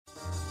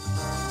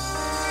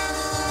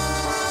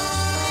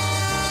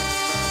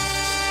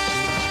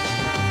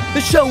The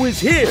show is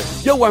here.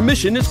 Yo, our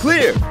mission is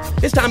clear.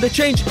 It's time to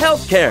change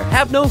healthcare.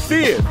 Have no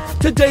fear.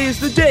 Today is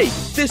the day.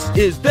 This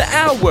is the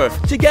hour.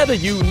 Together,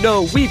 you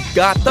know we've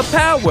got the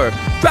power.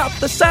 Drop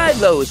the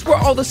silos. We're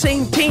all the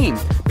same team.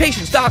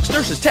 Patients, docs,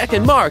 nurses, tech,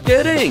 and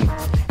marketing.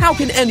 How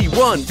can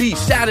anyone be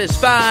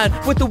satisfied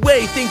with the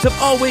way things have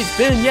always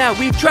been? Yeah,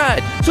 we've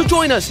tried. So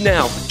join us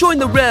now. Join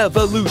the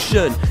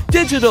revolution.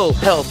 Digital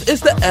health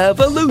is the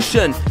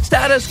evolution.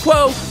 Status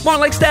quo, more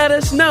like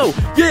status no.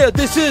 Yeah,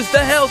 this is the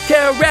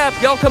healthcare rap.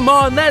 Y'all come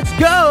on, let's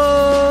go.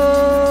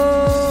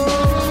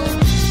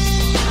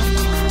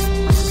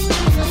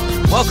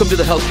 Welcome to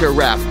the Healthcare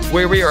Rap,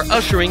 where we are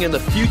ushering in the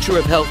future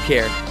of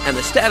healthcare and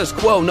the status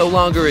quo no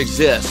longer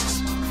exists.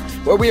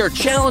 Where we are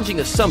challenging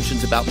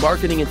assumptions about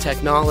marketing and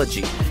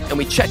technology, and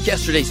we check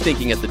yesterday's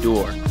thinking at the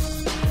door.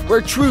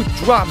 Where truth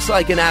drops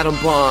like an atom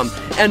bomb,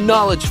 and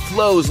knowledge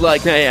flows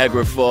like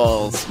Niagara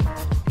Falls.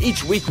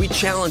 Each week we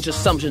challenge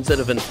assumptions that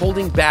have been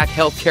holding back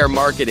healthcare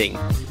marketing,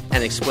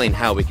 and explain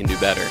how we can do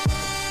better.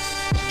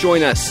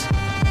 Join us.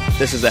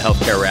 This is the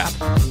Healthcare Rap.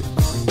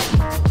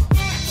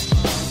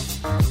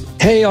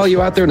 Hey, all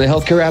you out there in the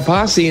Healthcare Rap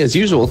Posse. As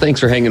usual, thanks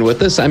for hanging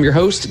with us. I'm your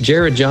host,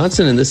 Jared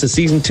Johnson, and this is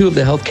Season 2 of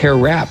the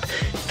Healthcare Rap.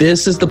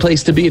 This is the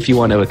place to be if you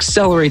want to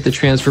accelerate the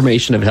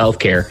transformation of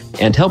healthcare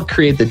and help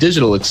create the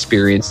digital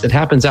experience that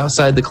happens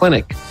outside the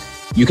clinic.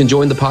 You can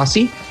join the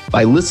posse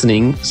by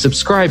listening,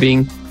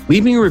 subscribing,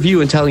 leaving a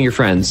review, and telling your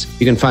friends.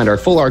 You can find our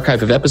full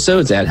archive of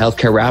episodes at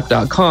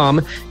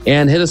healthcarerap.com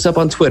and hit us up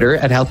on Twitter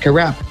at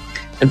healthcarerap.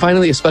 And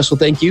finally, a special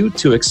thank you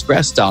to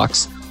Express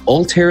Docs,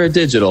 Ultera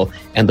Digital,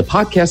 and the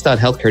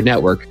Podcast.Healthcare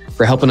Network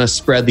for helping us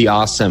spread the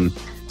awesome.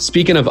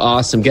 Speaking of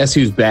awesome, guess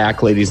who's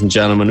back, ladies and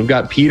gentlemen? We've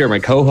got Peter, my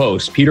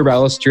co-host, Peter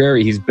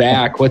Balistreri. He's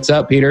back. What's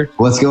up, Peter?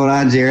 What's going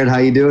on, Jared? How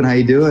you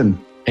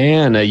doing?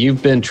 And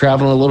you've been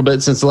traveling a little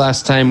bit since the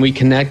last time we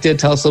connected.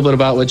 Tell us a little bit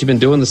about what you've been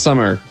doing this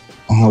summer.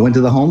 I went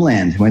to the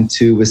homeland. Went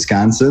to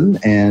Wisconsin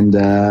and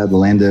the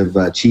land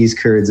of cheese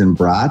curds and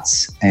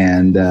brats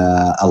and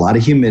a lot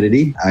of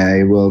humidity.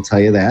 I will tell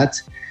you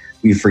that.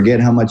 You forget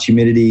how much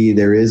humidity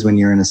there is when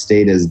you're in a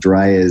state as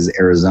dry as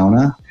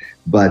Arizona,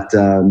 but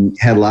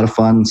had a lot of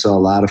fun, saw a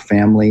lot of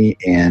family,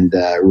 and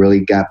really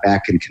got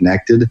back and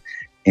connected.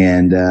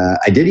 And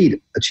I did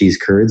eat cheese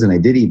curds, and I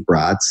did eat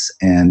brats,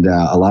 and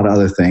a lot of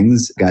other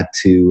things. Got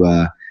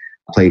to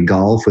play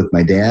golf with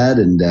my dad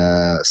and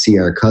see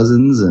our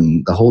cousins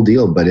and the whole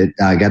deal. But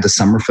I got to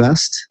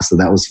Summerfest, so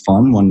that was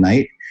fun one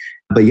night.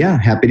 But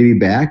yeah, happy to be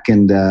back,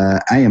 and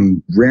I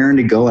am raring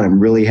to go, and I'm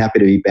really happy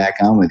to be back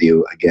on with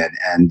you again.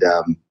 And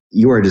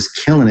you are just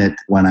killing it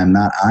when I'm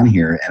not on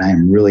here, and I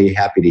am really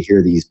happy to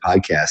hear these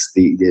podcasts.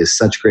 There's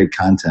such great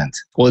content.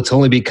 Well, it's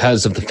only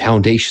because of the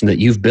foundation that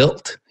you've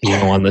built,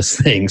 on this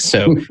thing.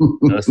 So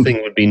this thing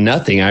would be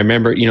nothing. I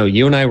remember,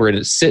 you and I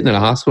were sitting in a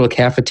hospital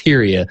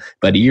cafeteria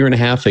about a year and a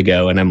half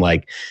ago, and I'm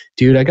like,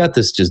 dude, I got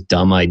this just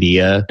dumb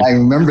idea. I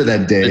remember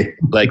that day.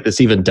 Like this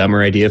even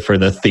dumber idea for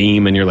the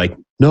theme, and you're like,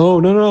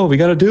 no, we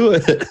got to do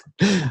it.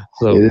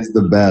 So it is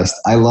the best.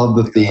 I love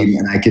the theme,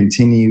 and I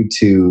continue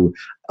to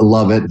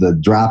love it. The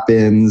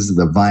drop-ins,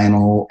 the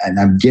vinyl, and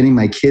I'm getting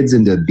my kids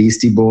into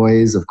Beastie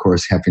Boys, of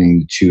course,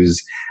 having to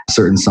choose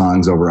certain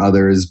songs over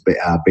others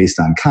based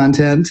on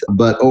content.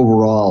 But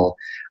overall,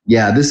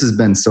 yeah, this has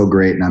been so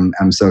great, and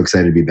I'm so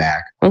excited to be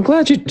back. I'm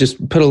glad you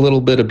just put a little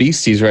bit of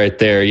Beasties right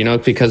there,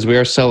 because we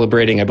are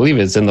celebrating, I believe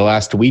it's in the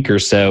last week or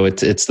so,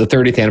 it's the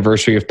 30th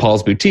anniversary of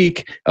Paul's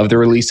Boutique, of the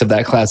release of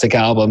that classic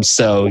album.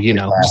 So,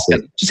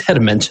 just had to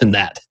mention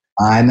that.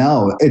 I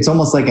know. It's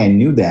almost like I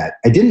knew that.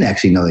 I didn't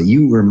actually know that.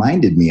 You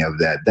reminded me of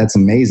that. That's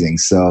amazing.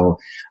 So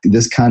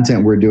this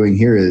content we're doing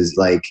here is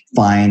like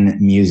fine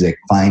music,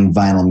 fine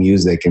vinyl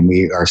music, and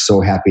we are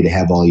so happy to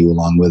have all you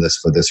along with us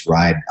for this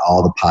ride,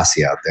 all the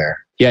posse out there.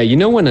 Yeah,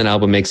 when an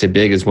album makes it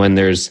big is when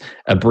there's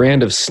a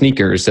brand of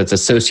sneakers that's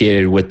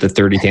associated with the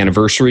 30th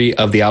anniversary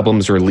of the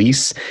album's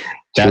release.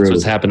 That's True.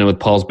 What's happening with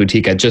Paul's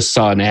Boutique. I just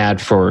saw an ad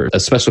for a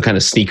special kind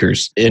of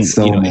sneakers in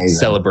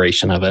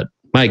celebration of it.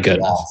 My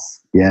goodness.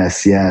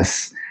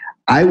 Yes.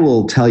 I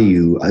will tell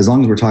you, as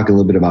long as we're talking a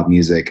little bit about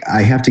music,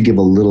 I have to give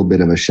a little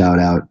bit of a shout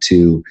out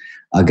to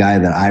a guy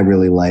that I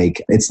really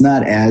like. It's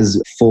not as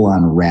full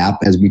on rap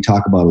as we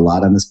talk about a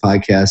lot on this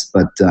podcast,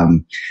 but a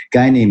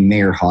guy named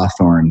Mayer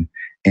Hawthorne.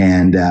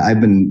 And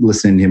I've been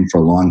listening to him for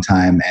a long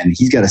time, and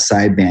he's got a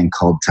side band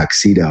called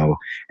Tuxedo,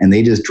 and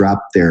they just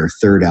dropped their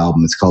third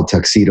album. It's called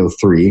Tuxedo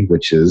 3,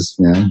 which is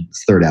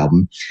his third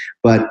album,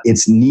 but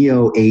it's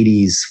neo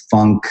 80s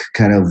funk,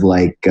 kind of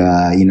like,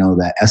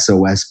 the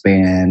SOS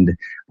band,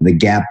 the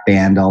Gap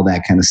band, all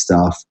that kind of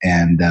stuff.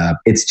 And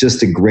it's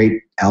just a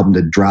great album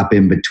to drop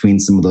in between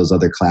some of those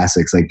other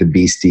classics like the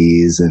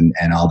Beasties and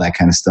all that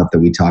kind of stuff that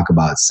we talk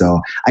about. So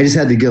I just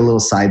had to get a little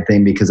side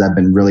thing because I've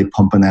been really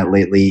pumping that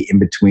lately in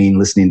between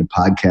listening to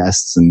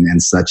podcasts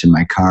and such in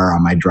my car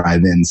on my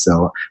drive in.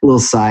 So a little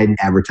side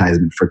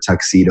advertisement for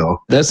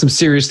Tuxedo. That's some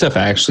serious stuff.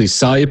 I actually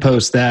saw you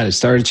post that. I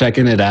started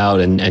checking it out,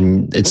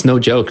 and it's no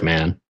joke,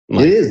 man.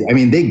 It is. I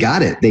mean, they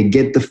got it. They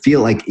get the feel.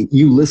 Like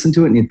you listen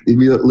to it and it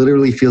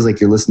literally feels like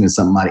you're listening to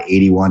something out of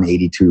 81,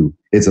 82.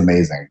 It's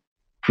amazing.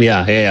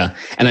 Yeah.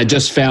 And I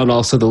just found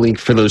also the link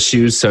for those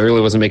shoes, so I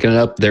really wasn't making it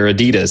up. They're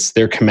Adidas.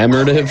 They're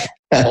commemorative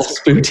Pulse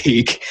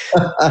Boutique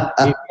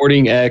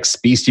Skateboarding X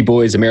Beastie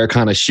Boys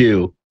Americana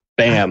shoe.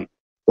 Bam.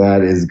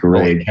 That is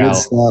great.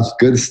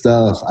 Good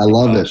stuff. I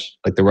love it.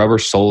 Like the rubber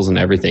soles and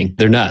everything.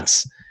 They're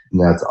nuts.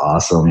 That's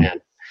awesome.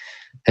 Man.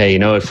 Hey,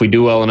 if we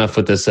do well enough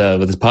with this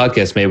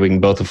podcast, maybe we can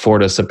both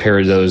afford us a pair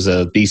of those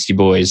Beastie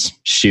Boys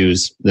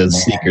shoes,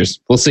 those sneakers.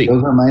 We'll see.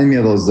 Those remind me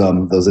of those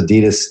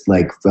Adidas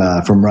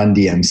from Run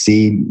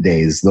DMC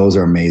days. Those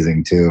are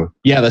amazing too.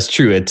 Yeah, that's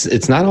true.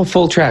 It's not a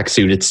full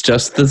tracksuit. It's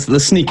just the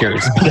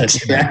sneakers.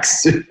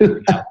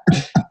 Tracksuit.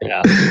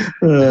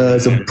 Yeah.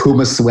 Some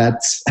Puma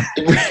sweats.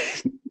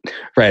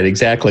 Right.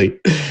 Exactly.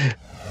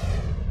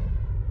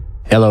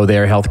 Hello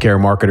there, healthcare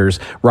marketers.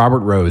 Robert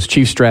Rose,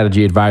 Chief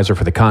Strategy Advisor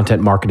for the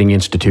Content Marketing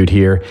Institute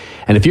here.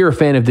 And if you're a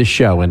fan of this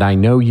show, and I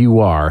know you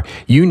are,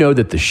 you know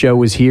that the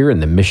show is here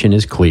and the mission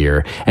is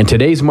clear. And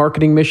today's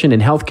marketing mission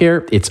in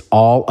healthcare, it's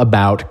all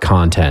about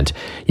content.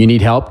 You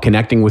need help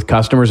connecting with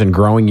customers and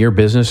growing your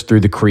business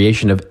through the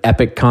creation of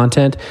epic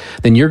content?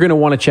 Then you're going to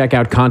want to check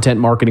out Content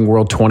Marketing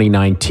World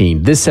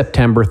 2019 this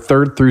September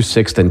 3rd through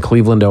 6th in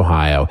Cleveland,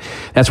 Ohio.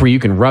 That's where you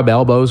can rub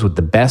elbows with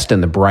the best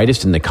and the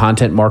brightest in the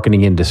content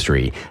marketing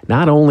industry.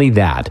 Not only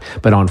that,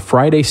 but on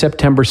Friday,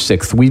 September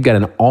 6th, we've got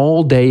an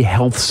all-day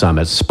health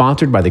summit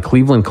sponsored by the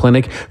Cleveland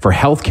Clinic for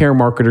healthcare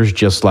marketers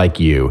just like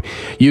you.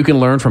 You can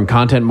learn from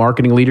content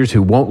marketing leaders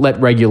who won't let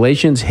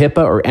regulations,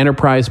 HIPAA, or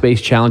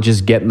enterprise-based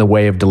challenges get in the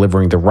way of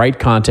delivering the right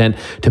content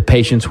to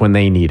patients when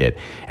they need it.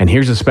 And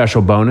here's a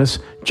special bonus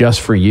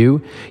just for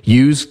you.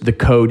 Use the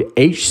code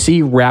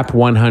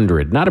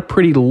HCWrap100. Not a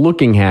pretty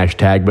looking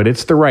hashtag, but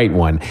it's the right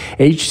one.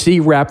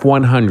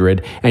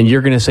 HCWrap100, and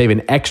you're going to save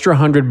an extra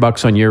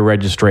 $100 on your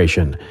registration.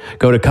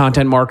 Go to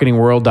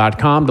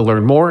contentmarketingworld.com to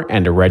learn more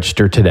and to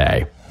register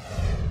today.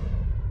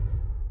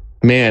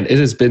 Man, it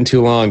has been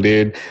too long,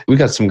 dude. We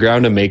got some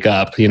ground to make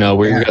up. We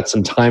got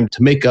some time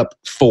to make up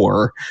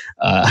for,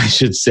 I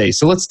should say.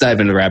 So let's dive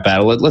into rap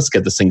battle. Let's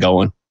get this thing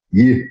going.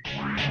 Yeah.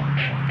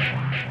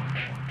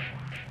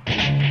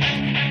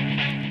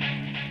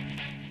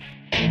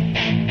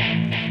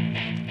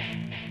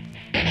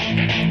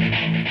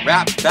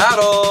 Rap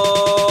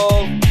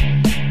battle!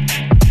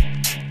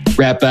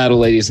 Rap battle,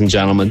 ladies and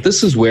gentlemen.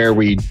 This is where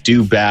we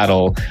do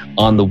battle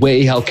on the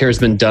way healthcare has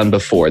been done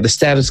before, the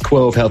status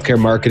quo of healthcare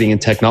marketing and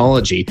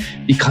technology,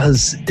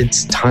 because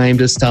it's time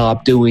to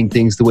stop doing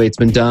things the way it's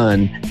been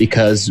done,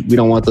 because we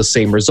don't want the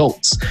same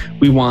results.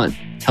 We want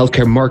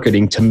healthcare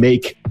marketing to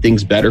make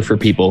things better for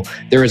people.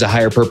 There is a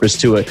higher purpose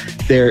to it.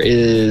 There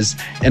is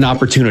an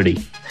opportunity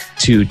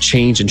to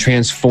change and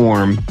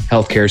transform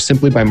healthcare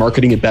simply by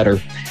marketing it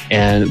better.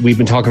 And we've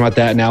been talking about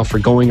that now for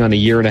going on a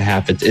year and a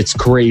half. It's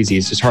crazy.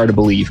 It's just hard to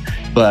believe.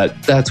 But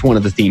that's one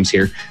of the themes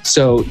here.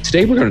 So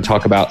today we're going to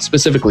talk about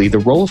specifically the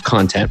role of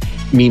content,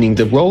 meaning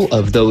the role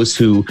of those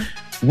who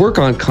work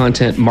on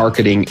content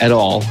marketing at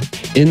all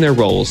in their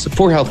roles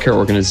for healthcare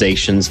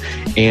organizations,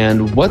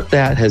 and what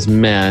that has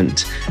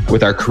meant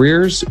with our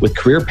careers, with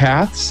career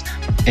paths,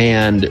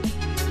 and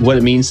what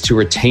it means to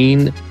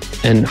retain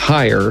and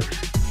hire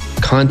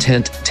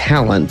content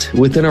talent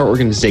within our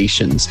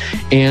organizations.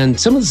 And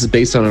some of this is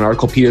based on an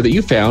article, Peter, that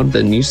you found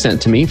and you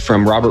sent to me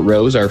from Robert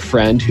Rose, our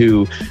friend,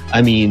 who,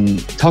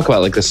 talk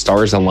about like the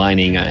stars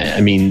aligning.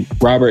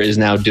 Robert is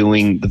now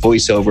doing the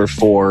voiceover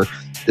for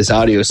this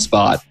audio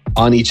spot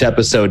on each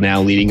episode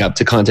now leading up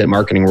to Content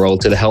Marketing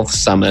World, to the Health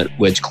Summit,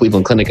 which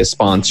Cleveland Clinic is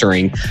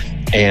sponsoring.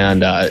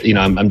 And,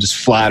 I'm just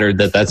flattered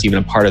that that's even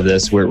a part of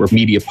this. We're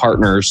media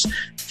partners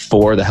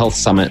for the Health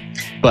Summit.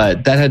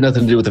 But that had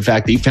nothing to do with the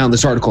fact that he found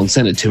this article and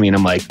sent it to me. And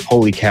I'm like,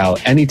 holy cow,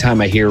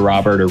 anytime I hear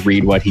Robert or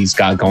read what he's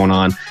got going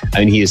on,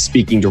 he is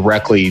speaking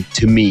directly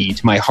to me,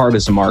 to my heart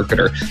as a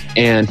marketer.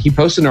 And he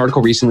posted an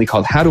article recently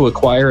called How to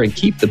Acquire and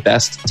Keep the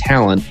Best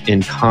Talent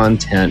in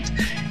Content.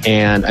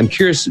 And I'm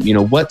curious,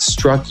 what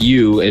struck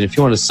you? And if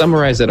you want to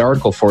summarize that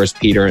article for us,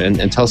 Peter,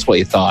 and tell us what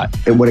you thought.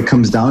 And what it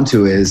comes down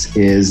to is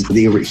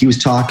he was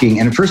talking,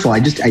 and first of all, I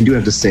do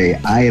have to say,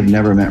 I have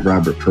never met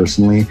Robert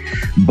personally,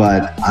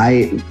 but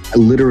I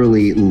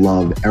literally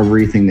love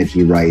everything that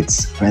he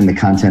writes and the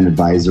content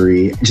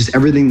advisory, just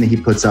everything that he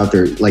puts out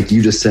there. Like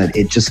you just said,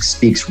 it just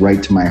speaks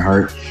right to my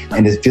heart.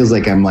 And it feels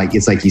like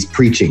it's like he's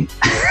preaching.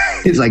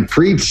 It's like,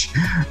 preach,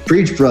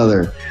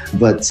 brother.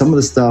 But some of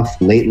the stuff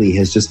lately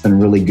has just been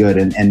really good.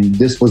 And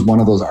this was one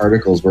of those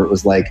articles where it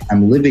was like,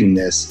 I'm living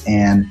this.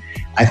 And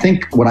I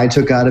think what I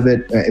took out of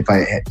it, if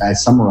I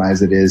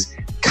summarize it, is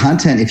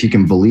content, if you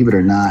can believe it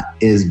or not,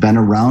 has been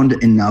around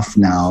enough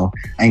now,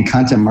 and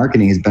content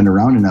marketing has been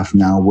around enough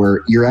now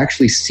where you're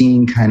actually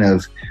seeing kind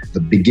of the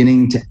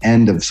beginning to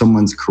end of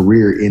someone's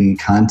career in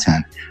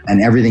content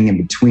and everything in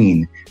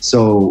between.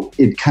 So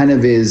it kind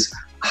of is,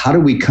 how do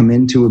we come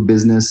into a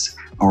business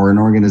or an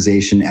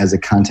organization as a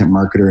content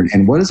marketer,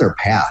 and what is our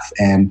path?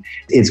 And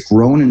it's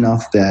grown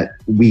enough that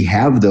we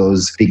have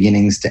those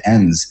beginnings to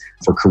ends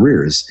for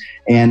careers.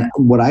 And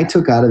what I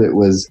took out of it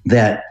was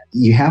that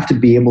you have to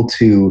be able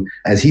to,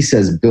 as he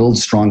says, build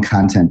strong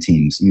content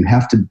teams. You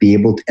have to be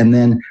able to, and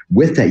then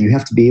with that, you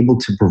have to be able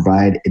to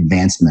provide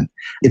advancement.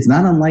 It's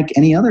not unlike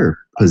any other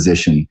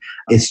position.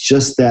 It's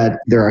just that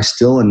there are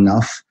still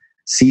enough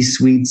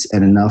C-suites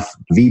and enough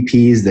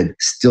VPs that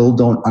still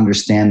don't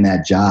understand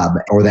that job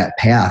or that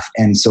path.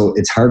 And so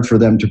it's hard for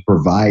them to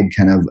provide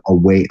kind of a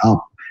way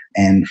up.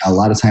 And a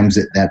lot of times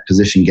that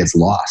position gets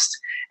lost.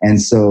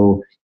 And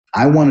so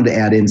I wanted to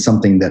add in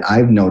something that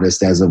I've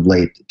noticed as of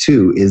late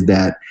too, is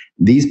that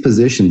these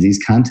positions,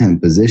 these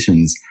content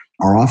positions,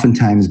 are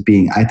oftentimes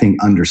being, I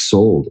think,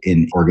 undersold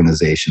in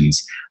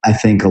organizations. I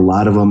think a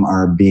lot of them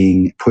are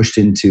being pushed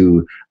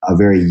into a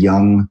very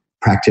young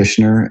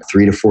practitioner,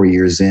 3 to 4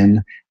 years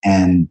in.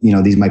 And,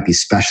 these might be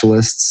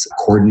specialists,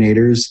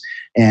 coordinators.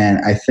 And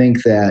I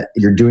think that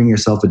you're doing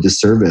yourself a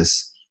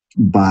disservice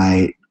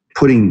by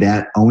putting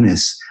that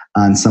onus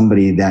on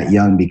somebody that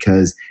young,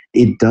 because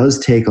it does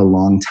take a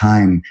long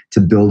time to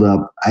build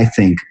up, I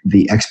think,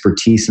 the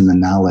expertise and the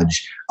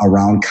knowledge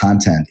around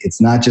content. It's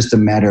not just a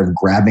matter of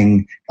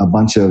grabbing a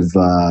bunch of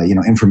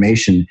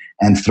information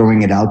and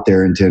throwing it out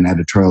there into an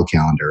editorial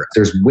calendar.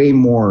 There's way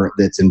more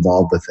that's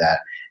involved with that.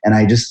 And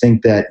I just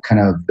think that kind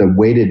of the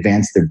way to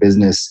advance their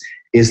business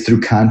is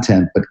through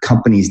content, but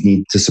companies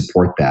need to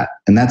support that.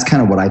 And that's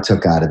kind of what I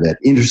took out of it.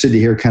 Interested to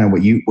hear kind of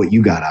what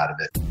you got out of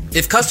it.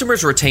 If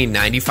customers retain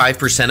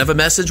 95% of a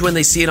message when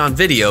they see it on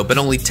video, but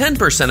only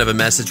 10% of a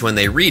message when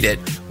they read it,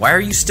 why are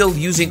you still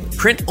using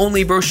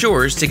print-only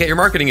brochures to get your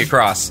marketing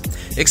across?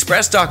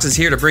 ExpressDocs is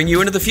here to bring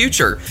you into the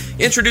future.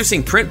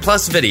 Introducing Print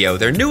Plus Video,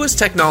 their newest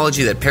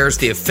technology that pairs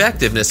the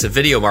effectiveness of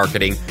video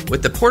marketing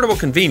with the portable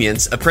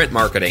convenience of print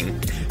marketing.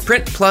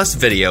 Print Plus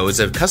Video is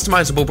a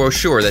customizable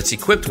brochure that's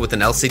equipped with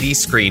an LCD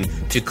screen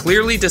to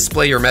clearly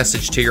display your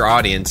message to your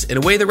audience in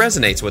a way that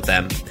resonates with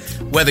them.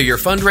 Whether you're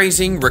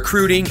fundraising,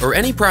 recruiting, or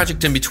any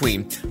project in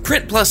between,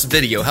 Print Plus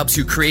Video helps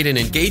you create an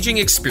engaging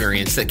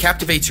experience that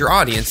captivates your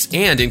audience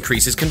and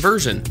increases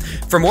conversion.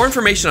 For more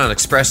information on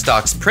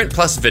ExpressDocs Print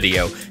Plus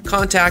Video,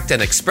 contact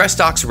an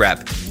ExpressDocs rep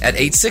at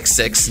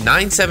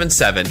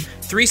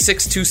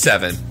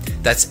 866-977-3627.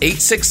 That's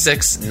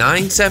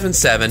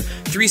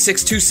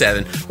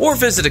 866-977-3627, or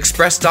visit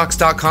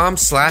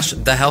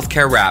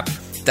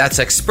expressdocs.com/thehealthcarewrap. That's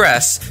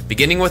Express,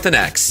 beginning with an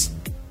X.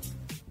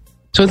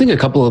 So I think a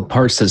couple of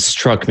parts that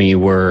struck me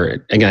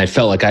were, again, I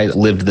felt like I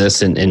lived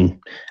this in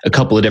a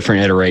couple of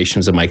different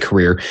iterations of my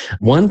career.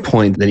 One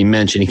point that he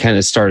mentioned, he kind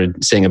of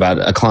started saying about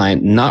a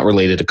client not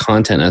related to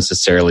content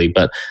necessarily,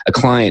 but a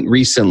client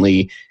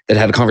recently that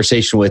had a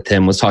conversation with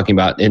him was talking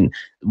about, and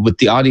with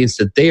the audience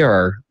that they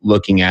are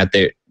looking at,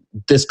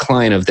 this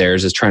client of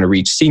theirs is trying to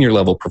reach senior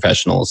level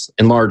professionals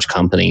in large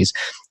companies.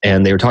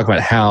 And they were talking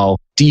about how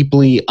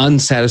deeply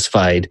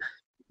unsatisfied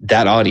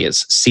that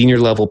audience, senior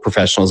level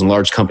professionals in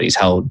large companies,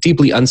 how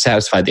deeply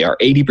unsatisfied they are.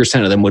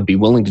 80% of them would be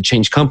willing to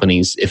change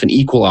companies if an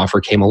equal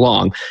offer came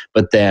along.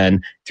 But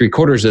then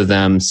 3/4 of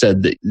them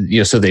said that,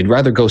 so they'd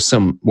rather go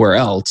somewhere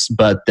else.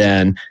 But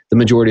then the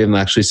majority of them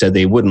actually said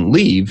they wouldn't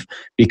leave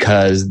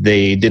because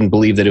they didn't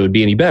believe that it would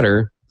be any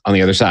better on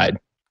the other side.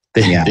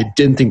 They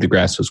didn't think the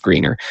grass was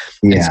greener.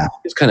 Yeah. So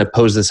he just kind of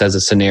posed this as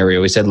a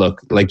scenario. He said, look,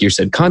 like you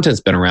said,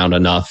 content's been around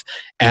enough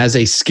as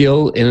a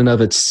skill in and of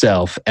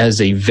itself,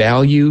 as a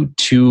value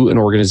to an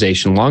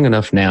organization long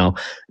enough now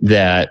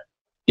that,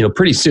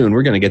 pretty soon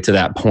we're going to get to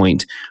that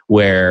point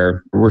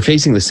where we're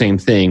facing the same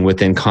thing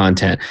within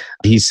content.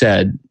 He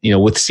said,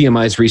 with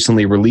CMI's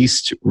recently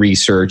released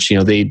research,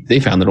 they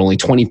found that only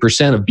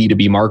 20% of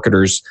B2B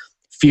marketers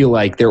feel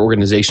like their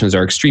organizations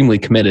are extremely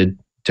committed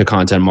to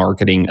content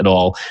marketing at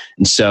all.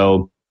 And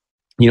so,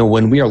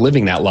 when we are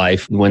living that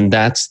life, when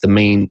that's the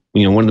main,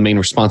 one of the main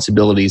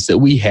responsibilities that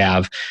we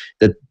have,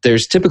 that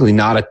there's typically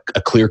not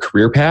a clear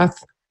career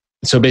path.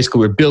 So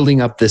basically we're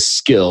building up this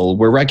skill,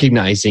 we're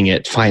recognizing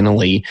it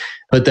finally,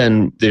 but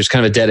then there's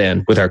kind of a dead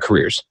end with our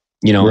careers,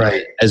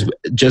 right. As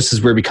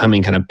we're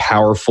becoming kind of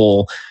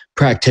powerful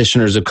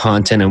practitioners of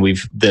content, and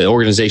the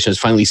organization has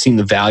finally seen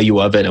the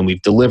value of it, and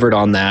we've delivered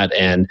on that,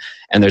 and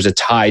there's a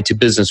tie to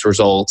business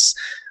results.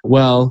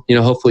 Well,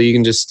 hopefully you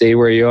can just stay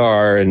where you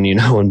are and,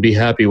 and be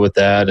happy with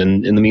that.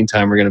 And in the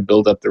meantime, we're going to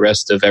build up the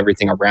rest of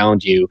everything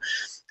around you.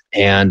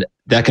 And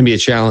that can be a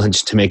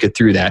challenge to make it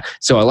through that.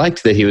 So I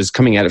liked that he was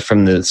coming at it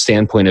from the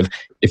standpoint of,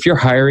 if you're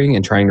hiring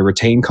and trying to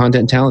retain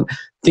content talent,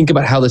 think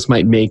about how this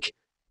might make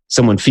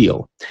someone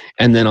feel.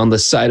 And then on the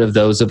side of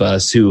those of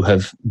us who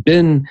have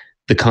been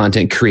the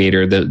content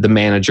creator, the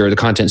manager, the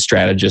content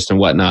strategist and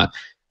whatnot,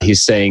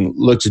 he's saying,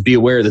 look, just be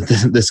aware that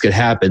this could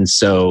happen.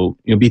 So,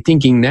 be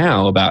thinking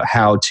now about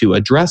how to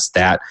address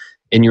that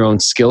in your own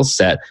skill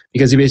set.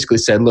 Because he basically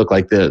said, look,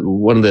 like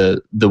one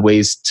of the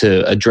ways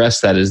to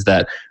address that is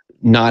that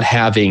not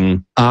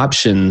having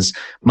options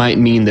might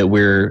mean that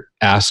we're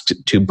asked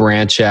to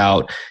branch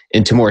out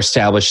into more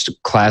established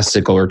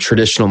classical or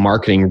traditional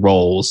marketing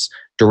roles,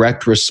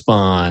 direct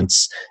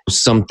response,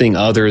 something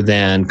other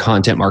than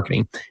content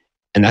marketing.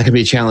 And that can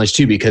be a challenge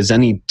too, because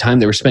any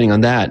time that we're spending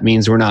on that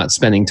means we're not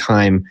spending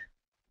time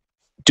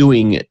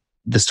doing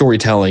the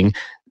storytelling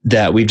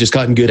that we've just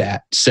gotten good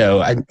at. So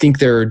I think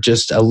there are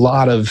just a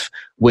lot of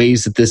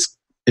ways that this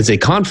is a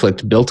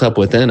conflict built up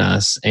within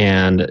us.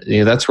 And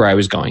that's where I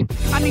was going.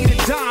 I need a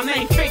dime,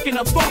 ain't faking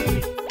a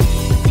phone.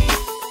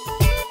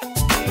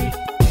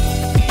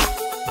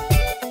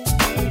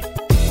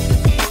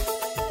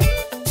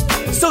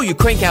 So you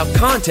crank out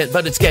content,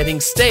 but it's getting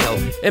stale.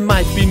 It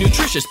might be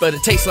nutritious, but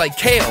it tastes like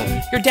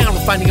kale. You're down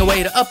with finding a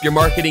way to up your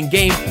marketing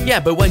game. Yeah,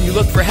 but when you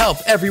look for help,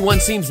 everyone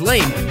seems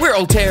lame. We're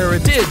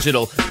Ulterra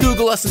Digital.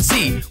 Google us and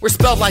see. We're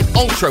spelled like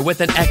Ultra with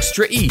an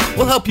extra E.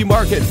 We'll help you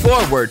market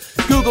forward.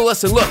 Google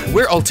us and look.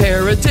 We're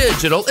Ulterra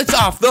Digital. It's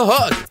off the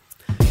hook.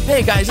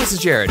 Hey guys, this is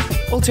Jared.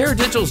 Ulterra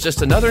Digital is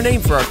just another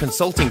name for our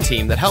consulting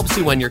team that helps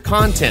you when your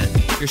content,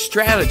 your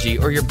strategy,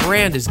 or your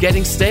brand is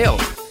getting stale.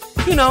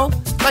 You know,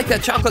 like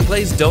that chocolate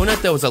glazed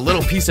donut that was a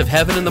little piece of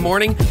heaven in the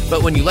morning,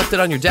 but when you left it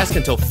on your desk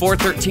until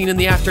 4:13 in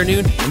the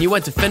afternoon and you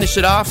went to finish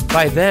it off,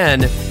 by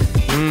then,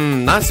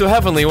 not so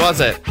heavenly, was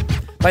it?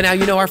 By now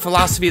you know our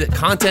philosophy that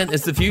content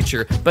is the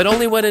future, but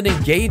only when it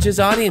engages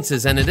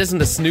audiences and it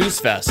isn't a snooze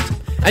fest.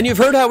 And you've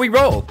heard how we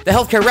roll. The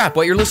Healthcare Rap,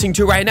 what you're listening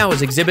to right now,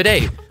 is Exhibit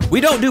A. We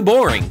don't do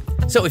boring.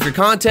 So if your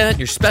content,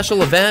 your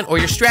special event, or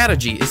your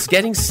strategy is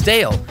getting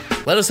stale,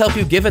 let us help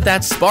you give it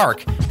that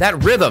spark,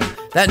 that rhythm,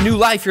 that new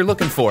life you're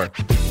looking for.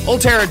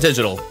 Ulterra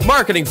Digital,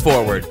 marketing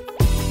forward.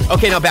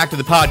 Okay, now back to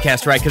the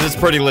podcast, right? Because it's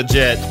pretty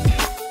legit.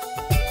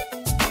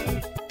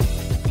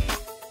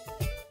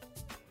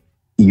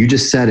 You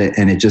just said it,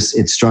 and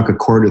it struck a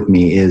chord with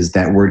me, is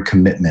that word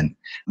commitment.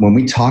 When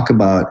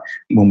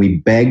we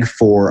beg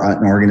for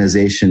an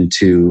organization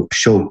to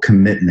show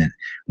commitment,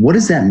 what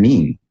does that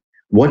mean?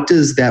 What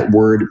does that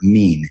word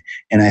mean?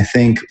 And I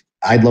think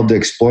I'd love to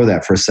explore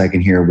that for a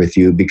second here with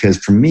you, because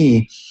for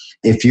me,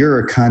 if you're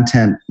a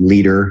content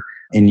leader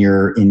in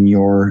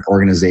your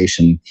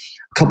organization,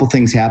 a couple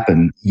things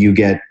happen.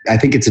 I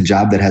think it's a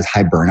job that has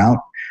high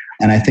burnout.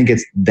 And I think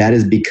that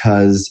is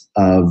because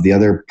of the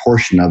other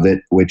portion of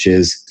it, which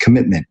is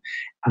commitment.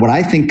 What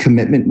I think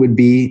commitment would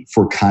be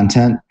for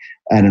content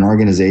at an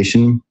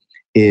organization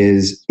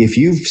is if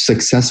you've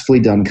successfully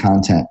done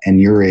content and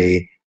you're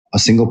a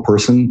single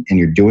person and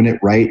you're doing it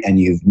right and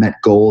you've met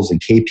goals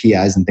and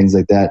KPIs and things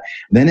like that,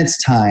 then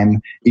it's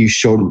time you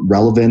showed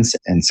relevance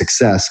and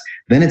success.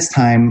 Then it's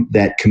time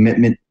that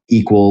commitment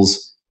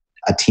equals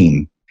a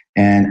team.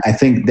 And I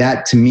think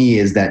that to me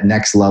is that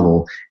next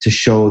level to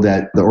show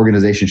that the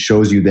organization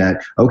shows you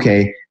that,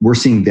 okay, we're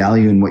seeing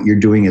value in what you're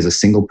doing as a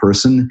single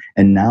person.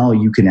 And now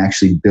you can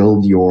actually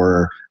build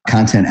your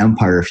content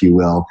empire, if you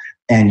will,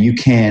 and you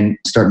can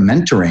start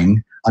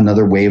mentoring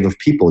another wave of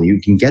people. You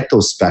can get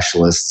those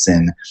specialists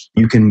in,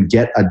 you can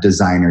get a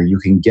designer, you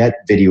can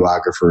get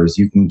videographers,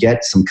 you can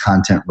get some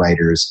content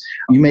writers.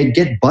 You may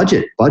get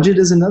budget. Budget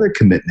is another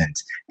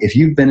commitment. If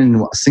you've been in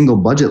a single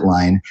budget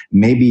line,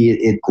 maybe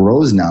it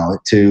grows now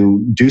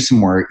to do some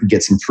more,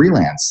 get some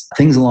freelance,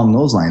 things along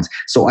those lines.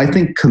 So I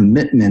think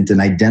commitment and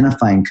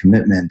identifying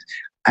commitment,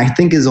 I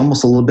think is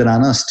almost a little bit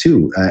on us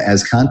too,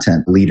 as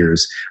content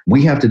leaders.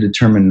 We have to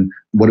determine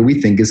what do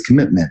we think is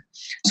commitment.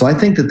 So I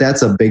think that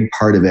that's a big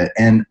part of it.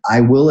 And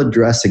I will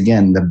address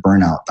again the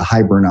burnout, the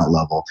high burnout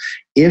level.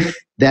 If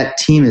that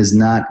team is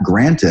not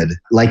granted,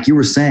 like you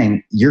were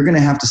saying, you're going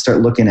to have to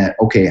start looking at,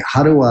 okay,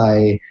 how do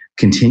I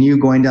continue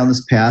going down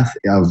this path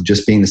of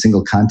just being the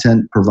single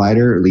content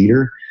provider,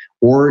 leader?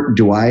 Or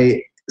do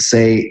I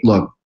say,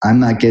 look, I'm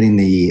not getting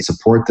the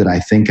support that I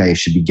think I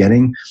should be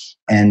getting?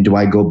 And do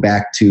I go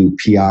back to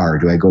PR?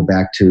 Do I go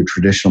back to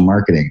traditional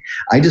marketing?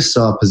 I just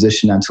saw a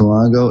position not too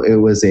long ago. It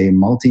was a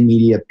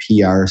multimedia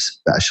PR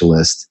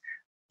specialist,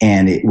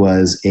 and it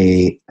was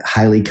a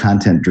highly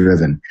content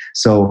driven.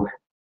 So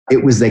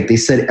it was like they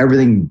said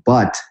everything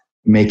but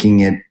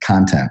making it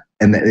content.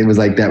 And it was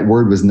like that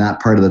word was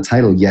not part of the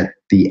title, yet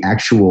the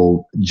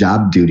actual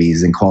job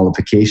duties and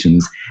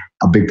qualifications,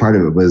 a big part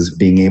of it was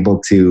being able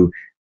to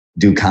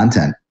do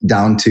content,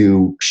 down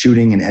to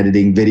shooting and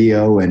editing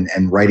video and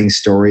writing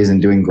stories and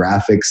doing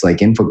graphics like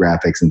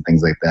infographics and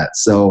things like that.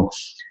 So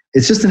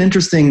it's just an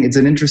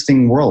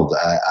interesting world.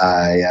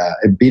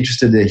 I'd be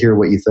interested to hear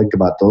what you think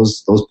about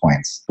those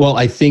points. Well,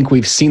 I think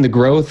we've seen the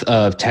growth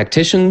of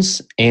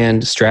tacticians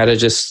and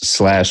strategists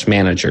 /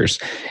 managers.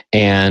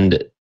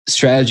 And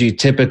strategy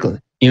typically,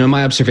 in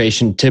my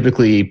observation,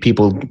 typically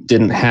people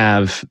didn't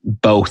have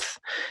both.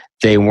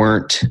 They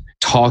weren't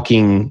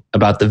talking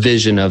about the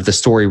vision of the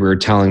story we were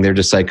telling. They're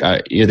just like,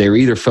 they were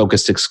either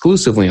focused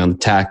exclusively on the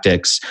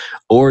tactics,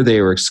 or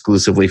they were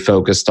exclusively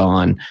focused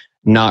on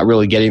not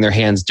really getting their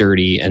hands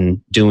dirty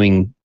and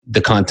doing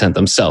the content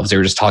themselves. They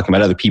were just talking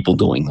about other people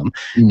doing them.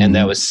 Mm-hmm. And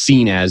that was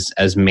seen as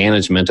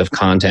management of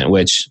content,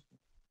 which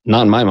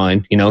not in my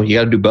mind, you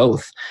got to do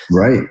both.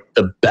 Right.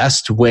 The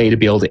best way to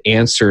be able to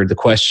answer the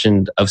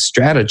question of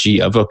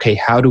strategy of, okay,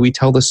 how do we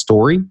tell the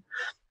story?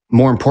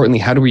 More importantly,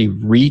 how do we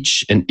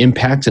reach and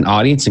impact an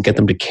audience and get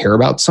them to care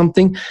about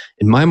something?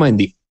 In my mind,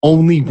 the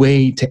only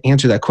way to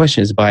answer that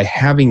question is by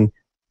having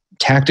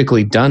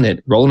tactically done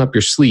it, rolling up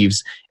your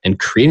sleeves and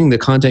creating the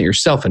content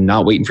yourself and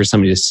not waiting for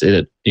somebody to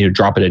sit it,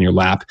 drop it in your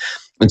lap.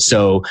 And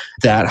so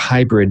that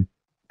hybrid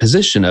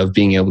position of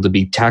being able to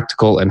be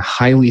tactical and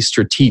highly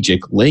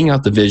strategic, laying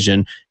out the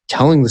vision,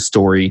 telling the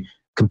story,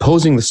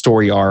 composing the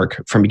story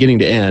arc from beginning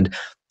to end.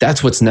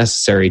 That's what's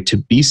necessary to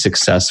be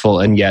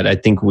successful. And yet I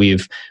think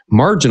we've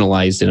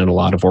marginalized it in a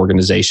lot of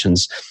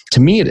organizations.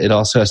 To me, it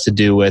also has to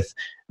do with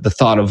the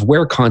thought of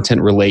where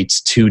content relates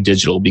to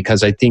digital,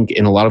 because I think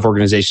in a lot of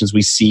organizations,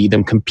 we see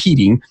them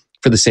competing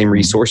for the same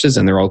resources,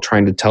 and they're all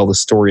trying to tell the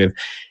story of,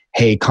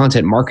 hey,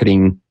 content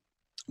marketing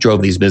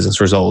drove these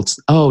business results.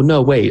 Oh,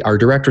 no, wait, our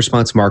direct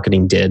response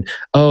marketing did.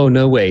 Oh,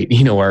 no, wait,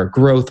 our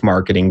growth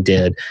marketing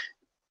did.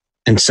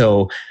 And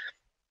so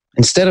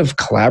instead of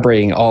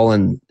collaborating all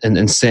and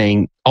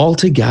saying all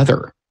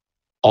together,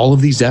 all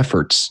of these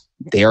efforts,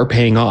 they are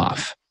paying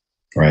off.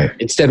 Right.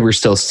 Instead, we're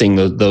still seeing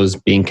those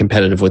being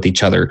competitive with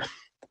each other.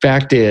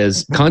 Fact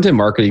is, content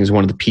marketing is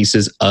one of the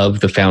pieces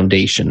of the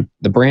foundation.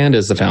 The brand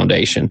is the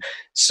foundation.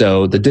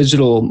 So the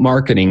digital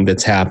marketing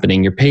that's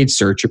happening, your paid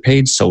search, your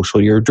paid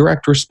social, your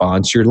direct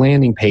response, your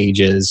landing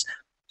pages,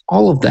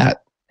 all of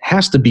that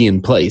has to be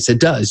in place. It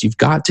does. You've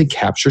got to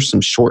capture some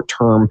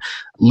short-term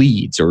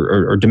leads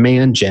or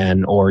demand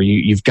gen, or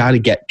you've got to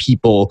get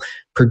people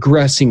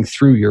progressing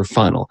through your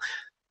funnel.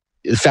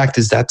 The fact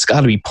is that's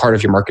got to be part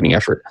of your marketing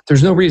effort.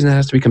 There's no reason that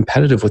has to be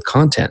competitive with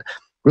content.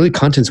 Really,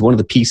 content's one of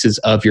the pieces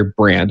of your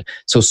brand.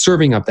 So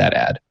serving up that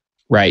ad,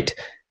 right?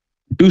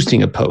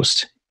 Boosting a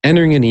post,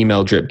 entering an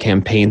email drip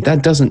campaign,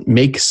 that doesn't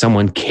make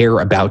someone care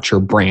about your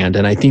brand.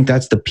 And I think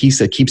that's the piece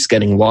that keeps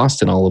getting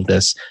lost in all of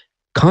this.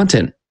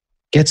 Content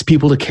gets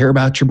people to care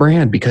about your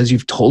brand because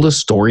you've told a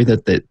story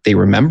that they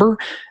remember,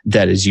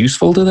 that is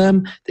useful to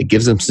them, that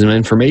gives them some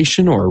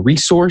information or a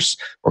resource,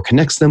 or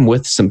connects them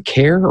with some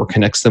care, or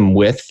connects them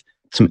with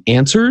some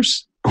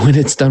answers when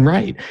it's done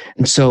right.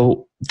 And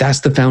so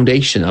that's the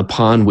foundation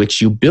upon which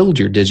you build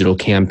your digital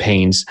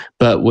campaigns.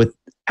 But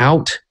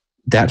without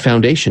that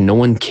foundation, no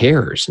one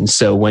cares. And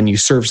so when you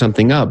serve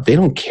something up, they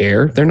don't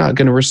care. They're not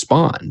going to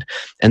respond.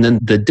 And then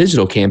the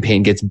digital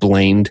campaign gets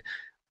blamed,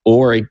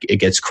 or it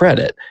gets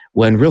credit,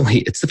 when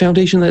really it's the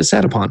foundation that it's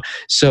sat upon.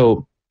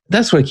 So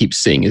that's what I keep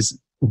seeing is,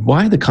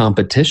 why the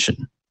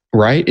competition,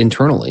 right?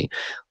 Internally.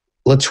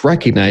 Let's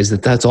recognize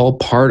that that's all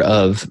part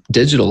of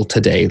digital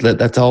today.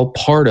 That's all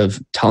part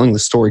of telling the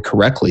story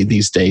correctly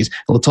these days.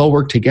 And let's all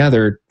work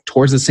together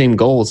towards the same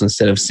goals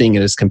instead of seeing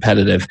it as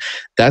competitive.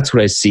 That's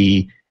what I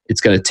see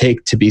it's going to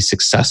take to be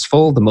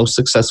successful. The most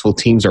successful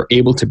teams are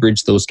able to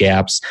bridge those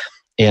gaps.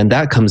 And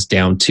that comes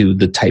down to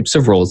the types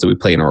of roles that we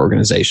play in our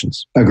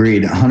organizations.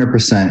 Agreed,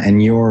 100%.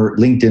 And your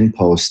LinkedIn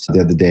post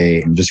the other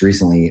day, just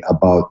recently,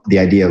 about the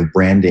idea of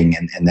branding,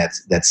 and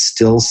that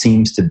still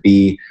seems to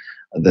be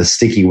the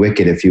sticky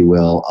wicket, if you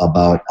will,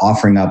 about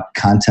offering up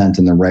content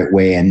in the right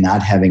way and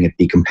not having it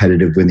be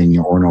competitive within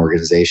your own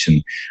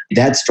organization.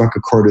 That struck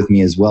a chord with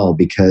me as well,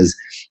 because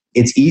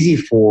it's easy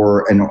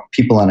for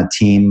people on a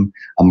team,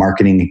 a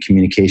marketing and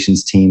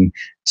communications team,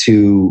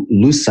 to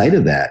lose sight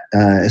of that.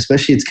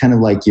 Especially, it's kind of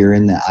like you're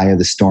in the eye of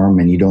the storm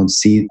and you don't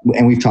see,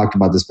 and we've talked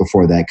about this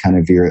before, that kind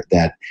of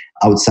that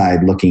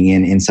outside looking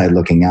in, inside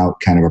looking out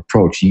kind of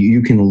approach.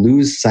 You can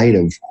lose sight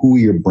of who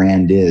your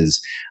brand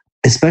is.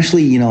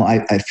 Especially,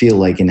 I feel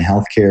like in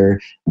healthcare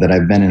that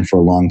I've been in for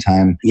a long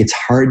time, it's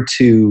hard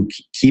to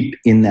keep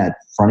in that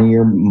front of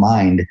your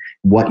mind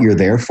what you're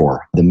there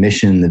for. The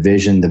mission, the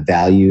vision, the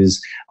values.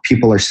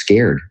 People are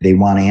scared. They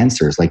want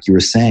answers. Like you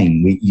were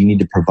saying, you need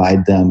to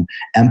provide them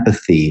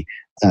empathy,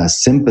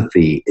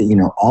 sympathy,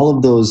 all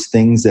of those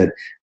things that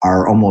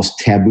are almost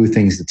taboo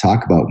things to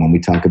talk about when we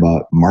talk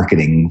about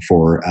marketing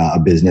for a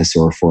business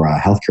or for a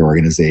healthcare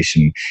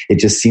organization. It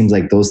just seems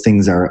like those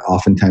things are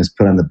oftentimes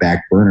put on the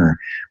back burner.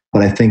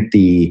 But I think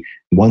the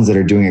ones that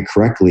are doing it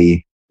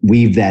correctly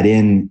weave that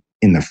in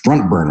the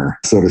front burner,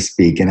 so to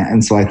speak.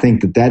 And so I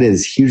think that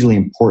is hugely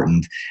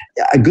important.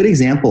 A good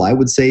example, I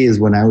would say, is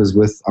when I was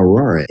with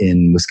Aurora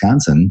in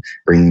Wisconsin,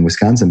 bringing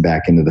Wisconsin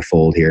back into the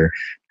fold here.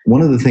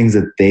 One of the things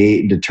that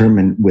they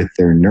determined with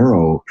their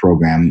neuro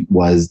program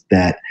was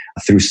that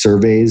through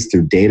surveys,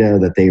 through data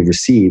that they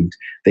received,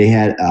 they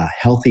had a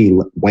healthy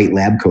white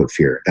lab coat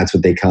fear. That's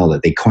what they called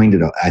it. They coined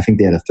it. I think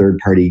they had a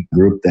third-party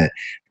group that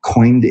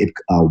coined it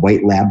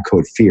white lab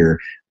coat fear.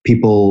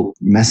 People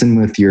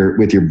messing with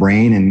your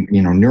brain and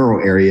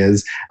neuro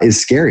areas is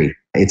scary.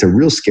 It's a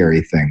real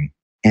scary thing.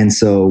 And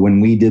so when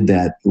we did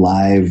that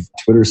live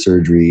Twitter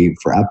surgery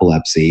for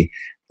epilepsy,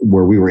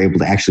 where we were able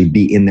to actually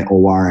be in the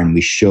OR and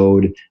we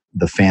showed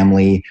the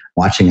family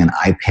watching on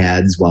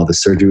iPads while the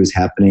surgery was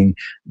happening.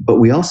 But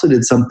we also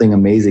did something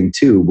amazing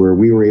too, where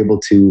we were able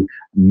to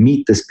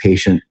meet this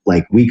patient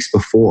like weeks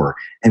before.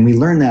 And we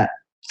learned that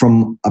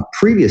from a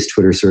previous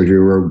Twitter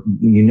surgery where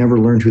you never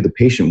learned who the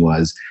patient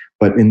was.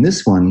 But in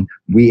this one,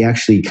 we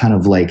actually kind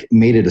of like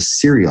made it a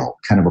serial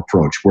kind of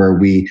approach where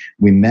we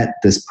met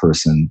this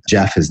person,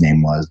 Jeff, his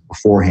name was,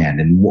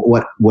 beforehand, and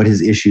what his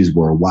issues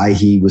were, why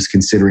he was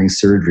considering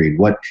surgery,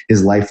 what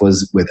his life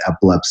was with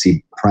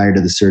epilepsy prior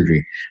to the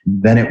surgery.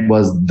 Then it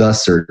was the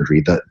surgery,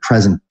 the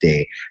present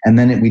day. And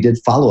then we did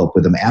follow up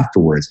with him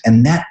afterwards.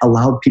 And that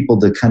allowed people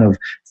to kind of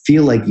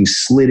feel like you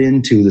slid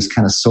into this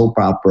kind of soap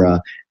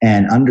opera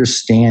and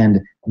understand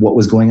what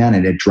was going on,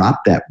 and it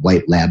dropped that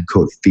white lab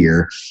coat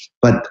fear.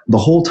 But the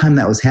whole time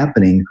that was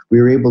happening, we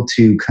were able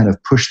to kind of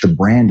push the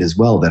brand as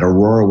well, that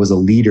Aurora was a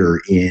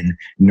leader in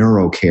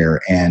neurocare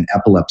and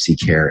epilepsy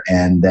care,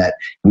 and that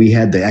we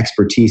had the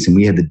expertise and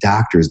we had the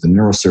doctors, the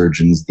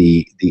neurosurgeons,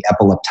 the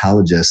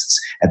epileptologists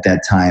at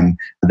that time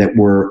that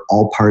were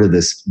all part of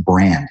this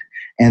brand.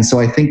 And so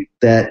I think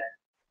that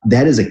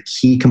is a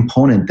key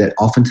component that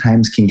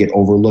oftentimes can get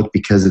overlooked,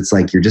 because it's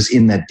like you're just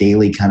in that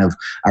daily kind of,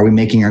 are we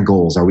making our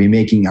goals? Are we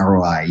making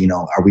ROI?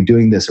 Are we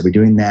doing this? Are we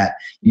doing that?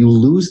 You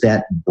lose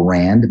that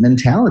brand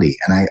mentality.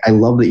 And I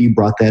love that you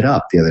brought that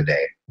up the other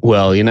day.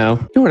 Well, you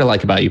know what I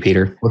like about you,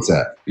 Peter? What's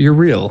that? You're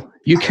real.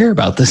 You care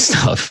about this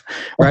stuff,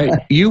 right?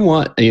 You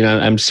want,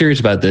 I'm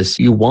serious about this.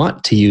 You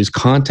want to use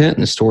content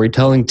and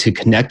storytelling to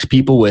connect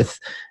people with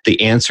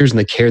the answers and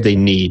the care they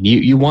need.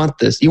 You want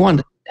this. You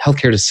want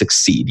healthcare to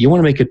succeed. You want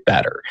to make it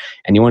better,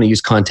 and you want to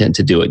use content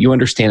to do it. You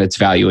understand its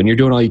value, and you're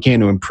doing all you can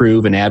to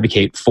improve and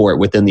advocate for it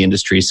within the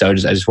industry. So I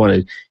just want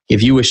to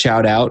give you a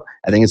shout out.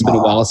 I think it's been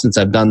a while since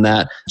I've done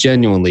that.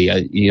 Genuinely,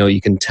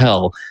 you can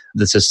tell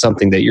this is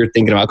something that you're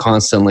thinking about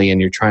constantly, and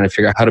you're trying to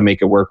figure out how to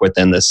make it work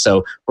within this.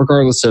 So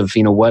regardless of,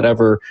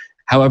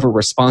 however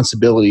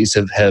responsibilities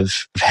have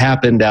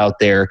happened out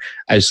there,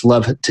 I just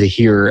love to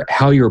hear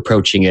how you're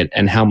approaching it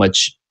and how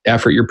much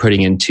effort you're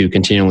putting into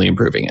continually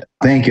improving it.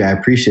 Thank you. I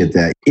appreciate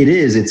that.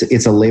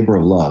 It's a labor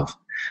of love.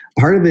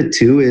 Part of it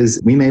too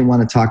is, we may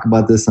want to talk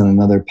about this on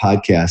another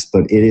podcast,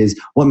 but it is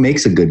what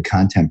makes a good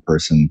content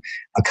person,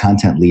 a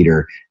content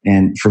leader.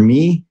 And for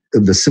me,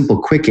 the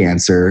simple, quick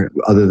answer,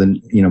 other than,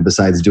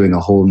 besides doing a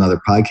whole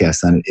nother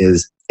podcast on it,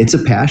 is it's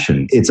a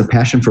passion. It's a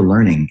passion for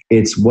learning.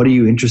 It's what are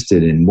you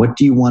interested in? What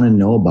do you want to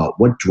know about?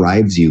 What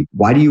drives you?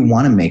 Why do you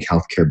want to make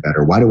healthcare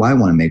better? Why do I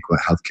want to make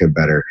healthcare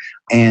better?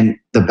 And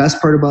the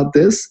best part about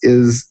this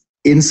is,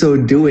 in so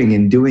doing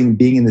and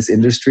being in this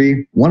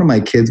industry, one of my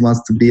kids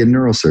wants to be a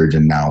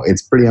neurosurgeon now.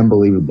 It's pretty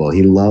unbelievable.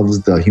 He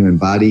loves the human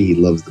body. He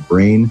loves the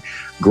brain.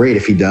 Great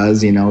if he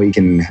does. He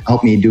can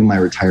help me do my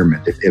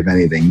retirement, if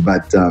anything.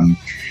 But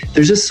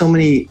there's just so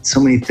many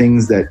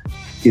things that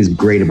is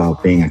great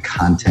about being a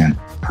content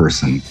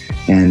person.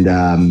 And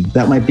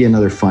that might be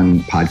another fun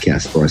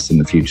podcast for us in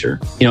the future.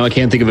 I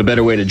can't think of a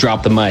better way to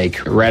drop the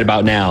mic right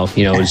about now,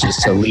 is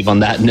just to leave on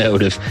that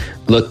note of,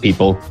 look,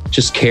 people,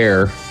 just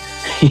care.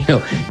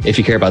 If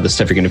you care about this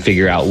stuff, you're going to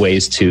figure out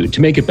ways to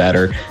make it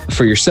better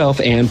for yourself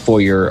and for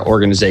your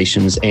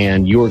organizations.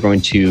 And you're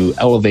going to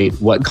elevate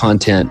what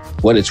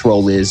its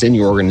role is in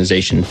your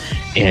organization.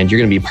 And you're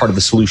going to be part of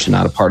the solution,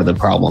 not a part of the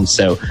problem.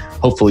 So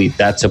hopefully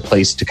that's a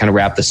place to kind of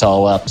wrap this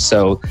all up.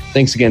 So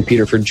thanks again,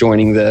 Peter, for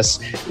joining this.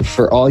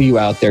 For all you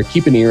out there,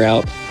 keep an ear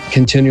out.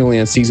 Continually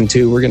on season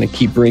 2, we're going to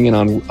keep bringing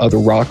on other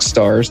rock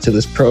stars to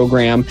this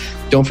program.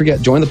 Don't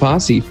forget, join the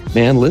posse.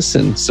 Man,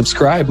 listen,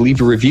 subscribe,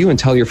 leave a review, and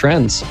tell your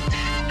friends.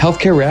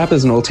 Healthcare Rap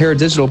is an Ultera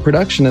Digital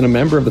production and a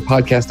member of the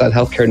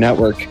Podcast.Healthcare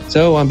Network.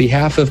 So on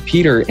behalf of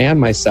Peter and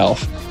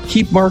myself,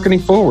 keep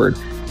marketing forward.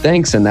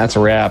 Thanks, and that's a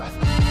wrap.